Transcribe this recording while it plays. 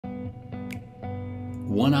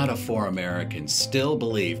1 out of 4 Americans still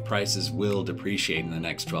believe prices will depreciate in the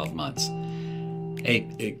next 12 months.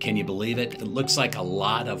 Hey, can you believe it? It looks like a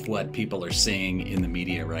lot of what people are seeing in the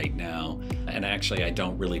media right now, and actually I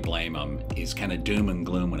don't really blame them, is kind of doom and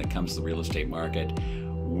gloom when it comes to the real estate market.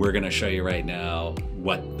 We're going to show you right now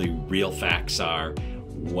what the real facts are,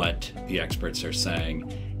 what the experts are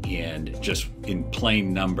saying, and just in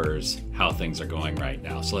plain numbers how things are going right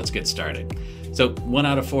now. So let's get started. So 1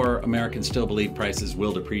 out of 4 Americans still believe prices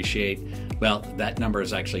will depreciate. Well, that number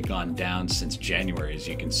has actually gone down since January, as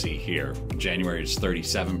you can see here. January is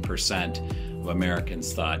 37% of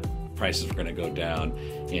Americans thought prices were going to go down,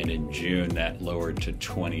 and in June that lowered to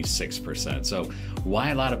 26%. So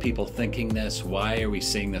why a lot of people thinking this? Why are we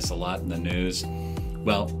seeing this a lot in the news?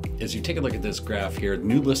 Well, as you take a look at this graph here,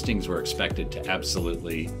 new listings were expected to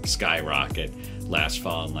absolutely skyrocket last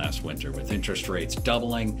fall and last winter. With interest rates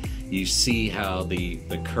doubling, you see how the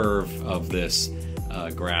curve of this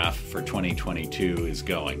graph for 2022 is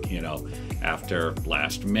going. You know, after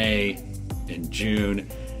last May and June,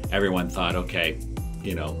 everyone thought, okay,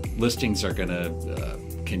 you know, listings are going to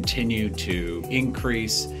continue to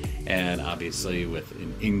increase, and obviously with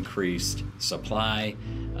an increased supply,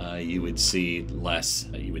 you would see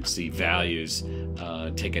values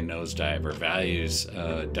take a nosedive, or values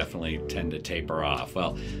definitely tend to taper off.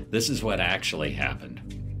 Well, this is what actually happened.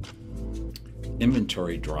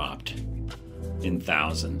 Inventory dropped in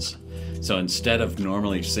thousands. So instead of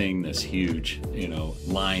normally seeing this huge, you know,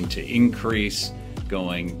 line to increase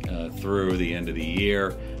going through the end of the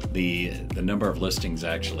year, the number of listings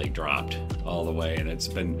actually dropped all the way, and it's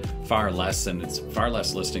been far less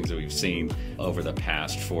listings that we've seen over the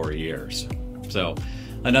past 4 years. So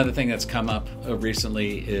another thing that's come up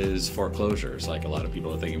recently is foreclosures. Like, a lot of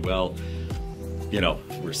people are thinking, well, you know,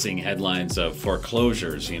 we're seeing headlines of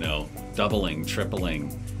foreclosures, you know, doubling,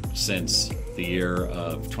 tripling since the year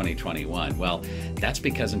of 2021. Well, that's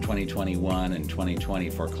because in 2021 and 2020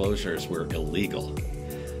 foreclosures were illegal.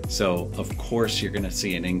 So of course you're going to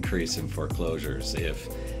see an increase in foreclosures. If,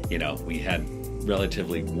 you know, we had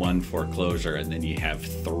relatively 1 foreclosure and then you have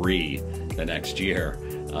 3 the next year,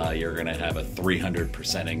 you're going to have a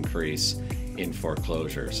 300% increase in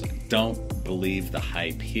foreclosures. Don't believe the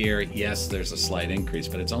hype here. Yes, there's a slight increase,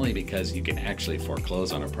 but it's only because you can actually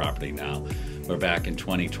foreclose on a property now, where back in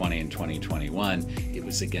 2020 and 2021, it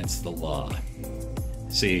was against the law.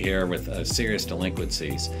 See here, with serious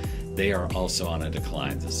delinquencies, they are also on a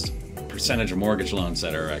decline. This percentage of mortgage loans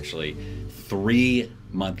that are actually 3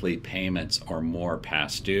 monthly payments or more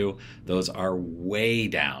past due, those are way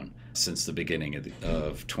down since the beginning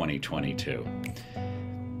of 2022.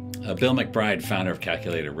 Bill McBride, founder of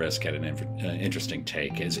Calculated Risk, had an interesting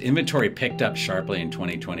take. As inventory picked up sharply in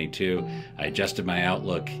 2022, I adjusted my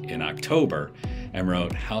outlook in October and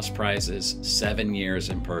wrote, "House prices, 7 years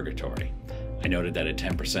in purgatory." I noted that a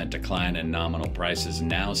 10% decline in nominal prices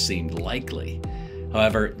now seemed likely.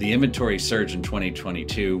 However, the inventory surge in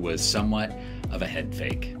 2022 was somewhat of a head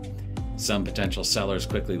fake. Some potential sellers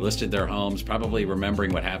quickly listed their homes, probably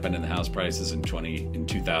remembering what happened in the house prices in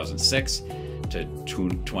 2006 to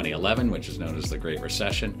 2011, which is known as the Great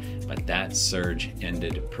Recession, but that surge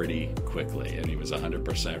ended pretty quickly, and he was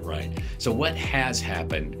 100% right. So what has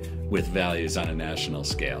happened with values on a national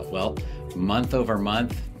scale? Well, month over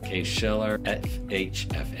month, Case-Shiller,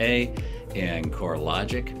 FHFA, and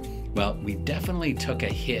CoreLogic, well, we definitely took a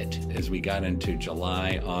hit as we got into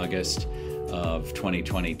July, August of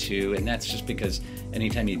 2022, and that's just because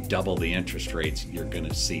anytime you double the interest rates, you're going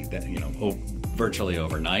to see that, you know, virtually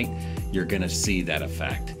overnight, you're going to see that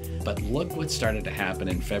effect. But look what started to happen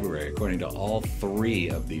in February. According to all 3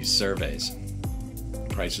 of these surveys,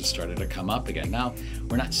 prices started to come up again. Now,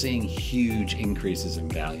 we're not seeing huge increases in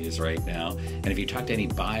values right now, and if you talk to any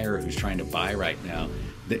buyer who's trying to buy right now,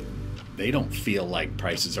 they don't feel like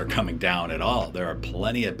prices are coming down at all. There are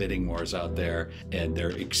plenty of bidding wars out there, and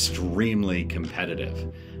they're extremely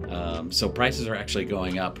competitive. So prices are actually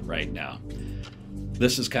going up right now.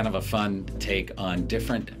 This is kind of a fun take on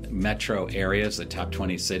different metro areas, the top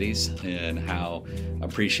 20 cities, and how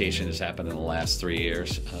appreciation has happened in the last 3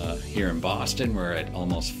 years. Here in Boston, we're at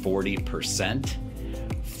almost 40%.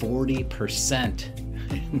 40%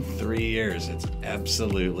 in 3 years. It's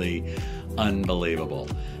absolutely unbelievable.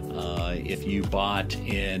 If you bought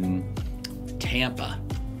in Tampa,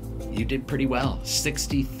 you did pretty well.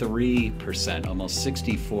 63%, almost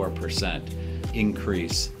 64%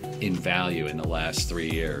 increase in value in the last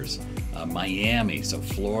 3 years. Miami, so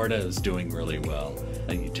Florida is doing really well.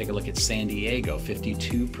 And you take a look at San Diego,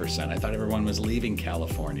 52%. I thought everyone was leaving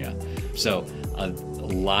California. So a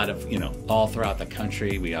lot of, all throughout the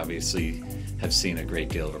country, we obviously have seen a great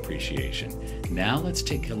deal of appreciation. Now let's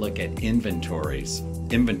take a look at inventory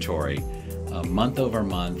month over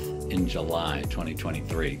month in July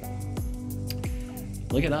 2023.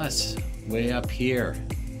 Look at us, way up here,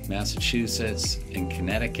 Massachusetts and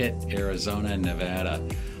Connecticut, Arizona and Nevada,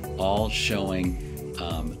 all showing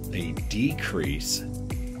a decrease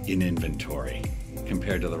in inventory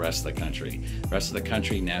compared to the rest of the country. The rest of the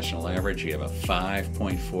country, national average, you have a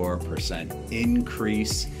 5.4%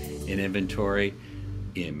 increase in inventory.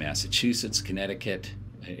 In Massachusetts, Connecticut,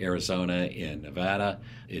 Arizona, and Nevada,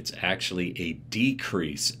 it's actually a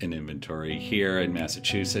decrease in inventory. Here in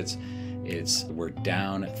Massachusetts, we're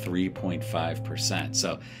down 3.5%.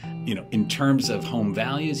 So, in terms of home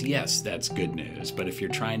values, yes, that's good news. But if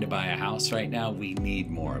you're trying to buy a house right now, we need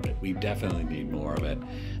more of it. We definitely need more of it.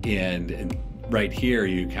 And right here,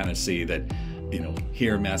 you kind of see that,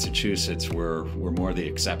 here in Massachusetts, we're more the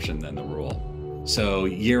exception than the rule. So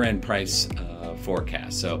year-end price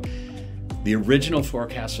forecast. So the original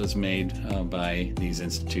forecast was made by these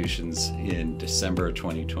institutions in December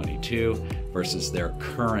 2022 versus their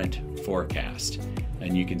current forecast.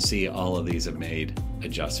 And you can see all of these have made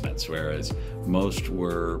adjustments, whereas most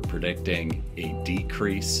were predicting a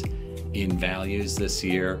decrease in values this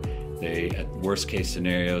year. They, at worst case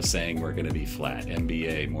scenario, saying we're going to be flat.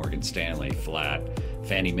 MBA, Morgan Stanley, flat.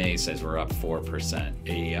 Fannie Mae says we're up 4%,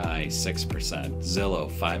 AEI 6%,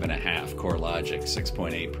 Zillow 5.5%, CoreLogic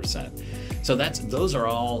 6.8%. So those are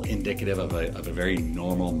all indicative of a very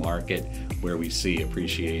normal market where we see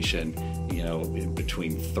appreciation, in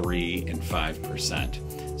between 3 and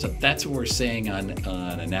 5%. So that's what we're seeing on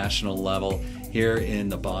a national level. Here in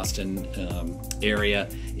the Boston area,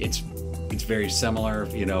 it's very similar.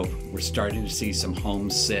 We're starting to see some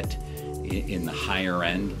homes sit in the higher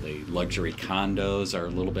end. The luxury condos are a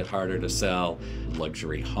little bit harder to sell.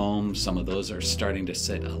 Luxury homes, some of those are starting to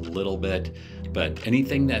sit a little bit. But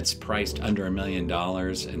anything that's priced under $1 million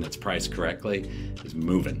and that's priced correctly is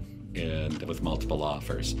moving, and with multiple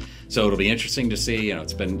offers. So it'll be interesting to see.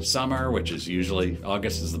 It's been summer, which is usually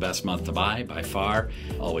August is the best month to buy by far.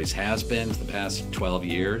 Always has been for the past 12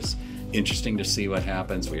 years. Interesting to see what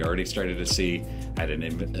happens. We already started to see, had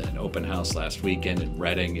an open house last weekend in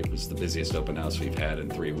Reading. It was the busiest open house we've had in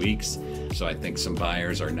 3 weeks. So I think some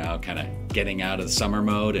buyers are now kind of getting out of the summer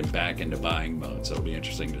mode and back into buying mode. So it'll be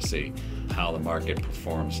interesting to see how the market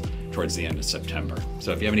performs towards the end of September.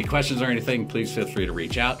 So if you have any questions or anything, please feel free to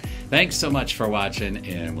reach out. Thanks so much for watching,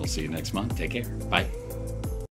 and we'll see you next month. Take care. Bye.